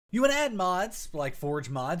You want to add mods, like Forge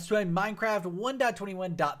mods, to a Minecraft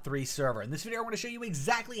 1.21.3 server. In this video, I'm going to show you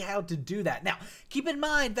exactly how to do that. Now, keep in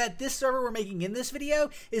mind that this server we're making in this video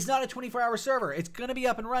is not a 24-hour server. It's going to be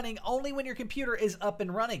up and running only when your computer is up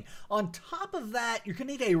and running. On top of that, you're going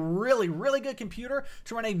to need a really good computer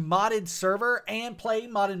to run a modded server and play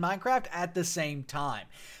modded Minecraft at the same time.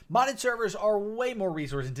 Modded servers are way more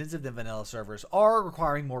resource intensive than vanilla servers are,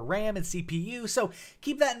 requiring more RAM and CPU, so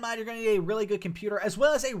keep that in mind. You're going to need a really good computer as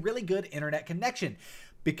well as a really good internet connection.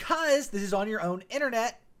 Because this is on your own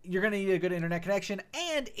internet, you're going to need a good internet connection,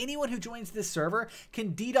 and anyone who joins this server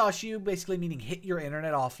can DDoS you, basically meaning hit your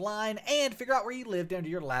internet offline and figure out where you live down to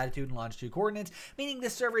your latitude and longitude coordinates, meaning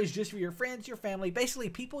this server is just for your friends, your family, basically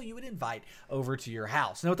people you would invite over to your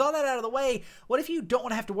house. Now, with all that out of the way, what if you don't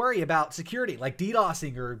want to have to worry about security, like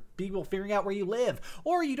DDoSing or people figuring out where you live,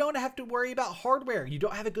 or you don't have to worry about hardware, you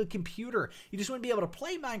don't have a good computer, you just want to be able to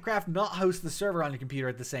play Minecraft, not host the server on your computer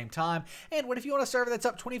at the same time? And what if you want a server that's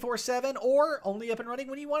up 24/7 or only up and running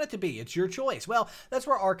when you want it to be? It's your choice. Well, that's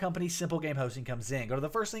where our company SimpleGameHosting comes in. Go to the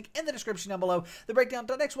first link in the description down below,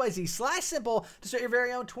 thebreakdown.xyz/simple, to start your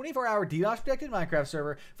very own 24-hour DDoS protected Minecraft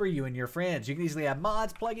server for you and your friends. You can easily add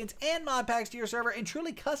mods, plugins, and mod packs to your server and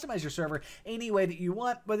truly customize your server any way that you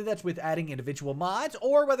want, whether that's with adding individual mods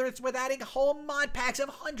or whether it's with adding whole mod packs of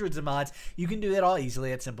hundreds of mods. You can do that all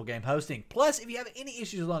easily at SimpleGameHosting. Plus, if you have any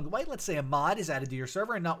issues along the way, let's say a mod is added to your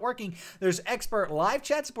server and not working, there's expert live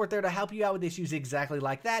chat support there to help you out with issues exactly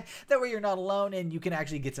like that. That way you're not alone and you can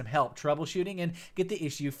actually get some help troubleshooting and get the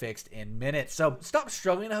issue fixed in minutes. So stop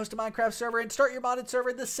struggling to host a Minecraft server and start your modded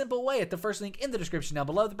server the simple way at the first link in the description down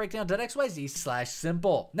below,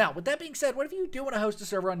 thebreakdown.xyz/simple. Now, with that being said, what if you do want to host a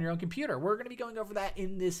server on your own computer? We're going to be going over that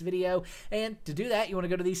in this video, and to do that, you want to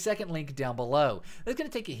go to the second link down below. That's going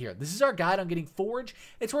to take you here. This is our guide on getting Forge.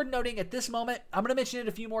 It's worth noting at this moment, I'm going to mention it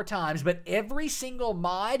a few more times, but every single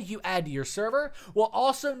mod you add to your server will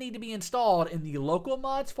also need to be installed in the local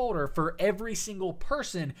mods folder for every single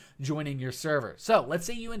person joining your server. So let's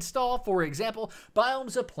say you install, for example,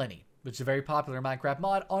 Biomes O Plenty, which is a very popular Minecraft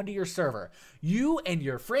mod, onto your server. You and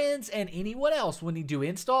your friends and anyone else will need to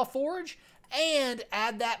install Forge and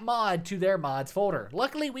add that mod to their mods folder.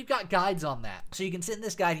 Luckily, we've got guides on that. So you can send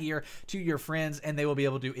this guide here to your friends and they will be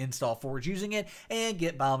able to install Forge using it and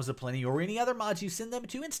get Biomes O Plenty or any other mods you send them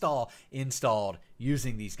to install installed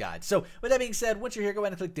using these guides. So with that being said, once you're here, go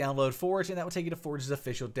ahead and click download Forge, and that will take you to Forge's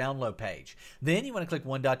official download page. Then you want to click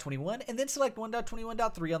 1.21 and then select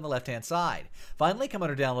 1.21.3 on the left hand side. Finally, come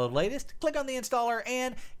under download latest, click on the installer,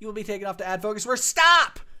 and you will be taken off to add focus where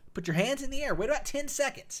stop. Put your hands in the air. Wait about 10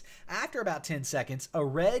 seconds. After about 10 seconds, a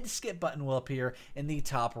red skip button will appear in the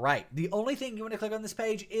top right. The only thing you want to click on this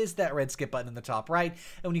page is that red skip button in the top right.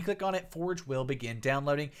 And when you click on it, Forge will begin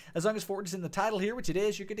downloading. As long as Forge is in the title here, which it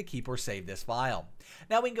is, you're good to keep or save this file.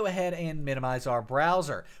 Now we can go ahead and minimize our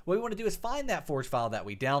browser. What we want to do is find that Forge file that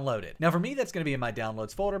we downloaded. Now for me, that's going to be in my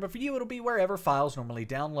downloads folder, but for you, it'll be wherever files normally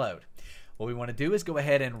download. What we want to do is go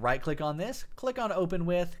ahead and right click on this, click on open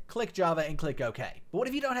with, click Java, and click OK. But what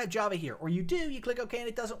if you don't have Java here? Or you do, you click OK and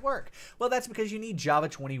it doesn't work? Well, that's because you need Java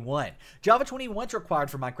 21. Java 21 is required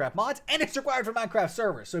for Minecraft mods and it's required for Minecraft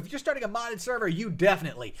servers. So if you're starting a modded server, you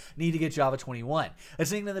definitely need to get Java 21.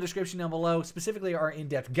 It's linked in the description down below. Specifically, our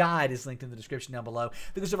in-depth guide is linked in the description down below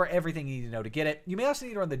that goes over everything you need to know to get it. You may also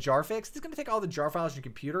need to run the jar fix. It's going to take all the jar files on your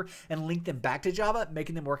computer and link them back to Java,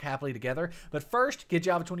 making them work happily together. But first, get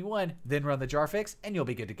Java 21, then run the jar fix, and you'll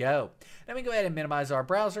be good to go. Now we can go ahead and minimize our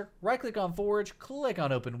browser, right click on Forge, click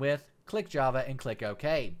on open with, click Java, and click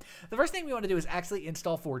OK. The first thing we want to do is actually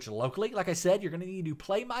install Forge locally. Like I said, you're going to need to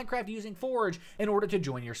play Minecraft using Forge in order to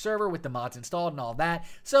join your server with the mods installed and all that.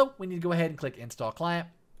 So we need to go ahead and click install client.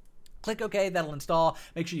 Click OK, that'll install.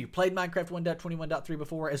 Make sure you've played Minecraft 1.21.3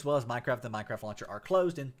 before, as well as Minecraft and the Minecraft launcher are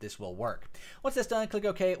closed, and this will work. Once that's done, click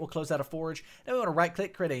OK, it will close out of Forge. Then we want to right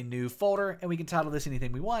click, create a new folder, and we can title this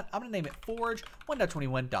anything we want. I'm going to name it Forge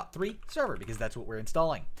 1.21.3 server, because that's what we're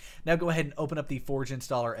installing. Now go ahead and open up the Forge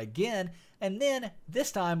installer again, and then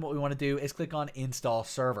this time what we want to do is click on install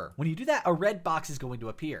server. When you do that, a red box is going to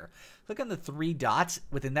appear. Click on the three dots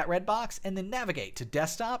within that red box and then navigate to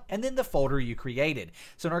desktop and then the folder you created.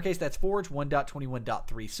 So in our case, that's Forge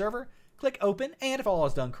 1.21.3 server. Click open, and if all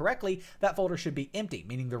is done correctly, that folder should be empty,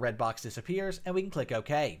 meaning the red box disappears, and we can click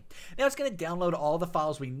OK. Now it's going to download all the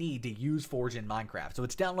files we need to use Forge in Minecraft. So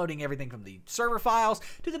it's downloading everything from the server files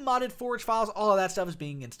to the modded Forge files. All of that stuff is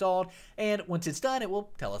being installed, and once it's done, it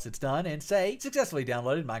will tell us it's done and say, successfully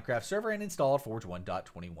downloaded Minecraft server and installed Forge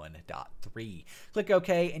 1.21.3. Click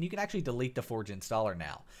OK, and you can actually delete the Forge installer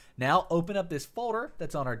now. Now open up this folder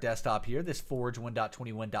that's on our desktop here, this Forge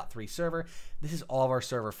 1.21.3 server. This is all of our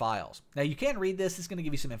server files. Now you can read this. It's going to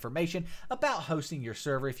give you some information about hosting your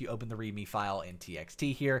server if you open the README file in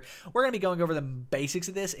TXT here. We're going to be going over the basics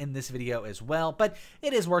of this in this video as well, but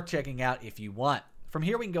it is worth checking out if you want. From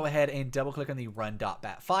here, we can go ahead and double click on the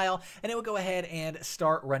run.bat file, and it will go ahead and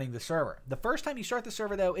start running the server. The first time you start the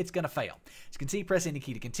server, though, it's going to fail. As you can see, press any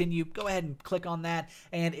key to continue. Go ahead and click on that,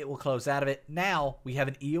 and it will close out of it. Now, we have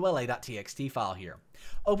an eula.txt file here.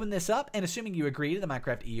 Open this up, and assuming you agree to the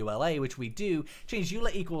Minecraft EULA, which we do, change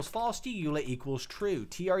EULA equals false to EULA equals true.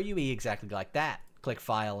 TRUE, exactly like that. Click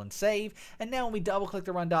File and Save, and now when we double click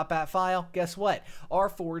the run.bat file, guess what? Our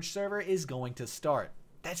Forge server is going to start.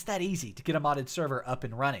 That's that easy to get a modded server up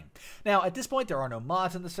and running. Now, at this point, there are no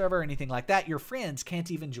mods in the server or anything like that. Your friends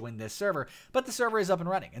can't even join this server, but the server is up and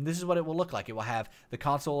running, and this is what it will look like. It will have the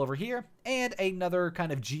console over here and another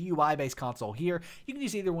kind of GUI-based console here. You can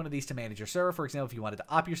use either one of these to manage your server. For example, if you wanted to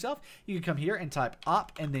op yourself, you can come here and type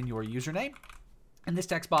op and then your username. In this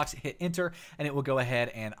text box, hit enter, and it will go ahead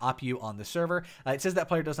and op you on the server. It says that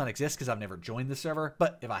player does not exist because I've never joined the server,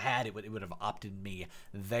 but if I had, it would have opted me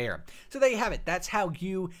there. So there you have it. That's how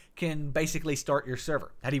you can basically start your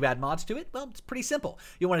server. How do you add mods to it? Well, it's pretty simple.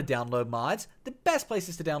 You want to download mods. The best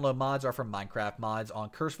places to download mods are from Minecraft mods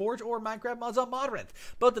on CurseForge or Minecraft mods on Modrinth.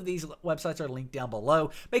 Both of these websites are linked down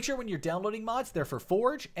below. Make sure when you're downloading mods, they're for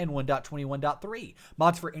Forge and 1.21.3.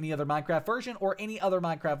 Mods for any other Minecraft version or any other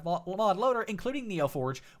Minecraft mod loader, including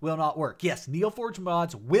NeoForge, will not work. Yes, NeoForge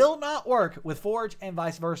mods will not work with Forge and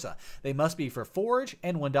vice versa. They must be for Forge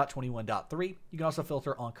and 1.21.3. You can also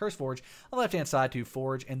filter on CurseForge on the left-hand side to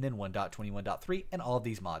Forge and then 1.21.3, and all of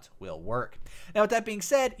these mods will work. Now, with that being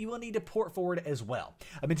said, you will need to port forward as well.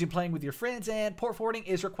 I mentioned playing with your friends, and port forwarding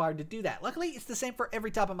is required to do that. Luckily, it's the same for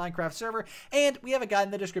every type of Minecraft server, and we have a guide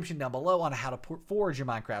in the description down below on how to port forward your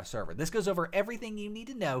Minecraft server. This goes over everything you need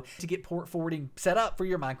to know to get port forwarding set up for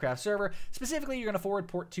your Minecraft server. Specifically, you're going to forward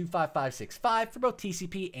port 25565 for both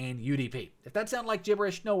TCP and UDP. If that sounds like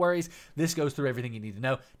gibberish, no worries. This goes through everything you need to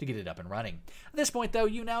know to get it up and running. At this point, though,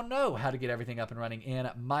 you now know how to get everything up and running in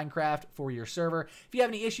Minecraft for your server. If you have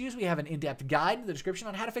any issues, we have an in-depth guide in the description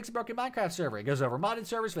on how to fix a broken Minecraft server. It goes over modded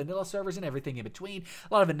servers, vanilla servers, and everything in between.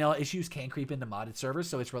 A lot of vanilla issues can creep into modded servers,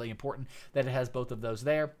 so it's really important that it has both of those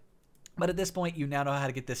there. But at this point, you now know how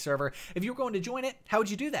to get this server. If you're going to join it, how would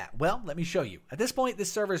you do that? Well, let me show you. At this point,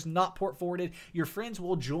 this server is not port forwarded. Your friends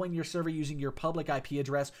will join your server using your public IP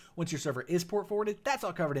address once your server is port forwarded. That's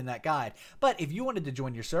all covered in that guide. But if you wanted to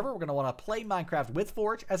join your server, we're going to want to play Minecraft with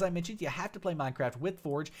Forge. As I mentioned, you have to play Minecraft with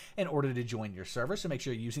Forge in order to join your server. So make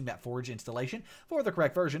sure you're using that Forge installation for the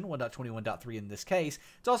correct version, 1.21.3 in this case.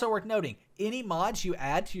 It's also worth noting, any mods you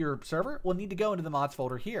add to your server will need to go into the mods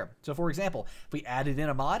folder here. So for example, if we added in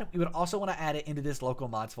a mod, we would also want to add it into this local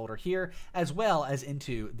mods folder here, as well as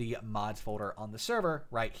into the mods folder on the server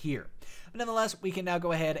right here. But nonetheless, we can now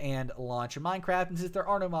go ahead and launch Minecraft, and since there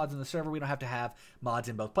are no mods in the server, we don't have to have mods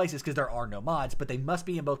in both places because there are no mods, but they must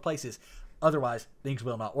be in both places. Otherwise, things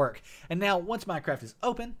will not work. And now, once Minecraft is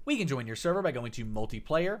open, we can join your server by going to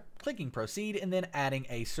Multiplayer, clicking Proceed, and then adding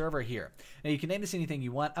a server here. Now, you can name this anything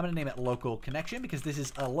you want. I'm going to name it Local Connection because this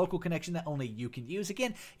is a local connection that only you can use.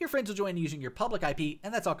 Again, your friends will join using your public IP,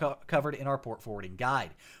 and that's all covered in our port forwarding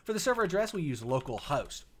guide. For the server address, we use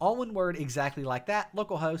localhost. All one word, exactly like that,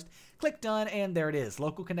 localhost. Click Done, and there it is.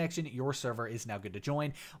 Local connection, your server is now good to join.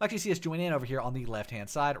 You'll actually see us join in over here on the left-hand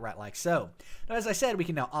side, right like so. Now, as I said, we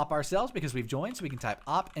can now op ourselves because we've joined, so we can type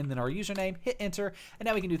op and then our username, hit enter, and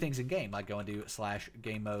now we can do things in game, like go into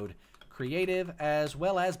 /game mode creative, as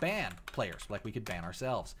well as ban players, like we could ban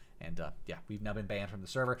ourselves. And yeah, we've now been banned from the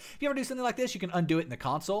server. If you ever do something like this, you can undo it in the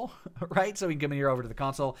console, right? So we can come in here over to the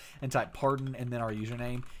console and type pardon and then our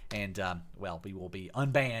username. And, well, we will be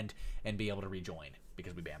unbanned and be able to rejoin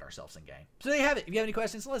because we banned ourselves in game. So there you have it. If you have any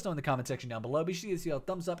questions, let us know in the comment section down below. Be sure to see a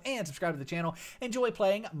thumbs up and subscribe to the channel. Enjoy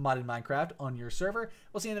playing modded Minecraft on your server.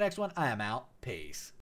 We'll see you in the next one. I am out. Peace.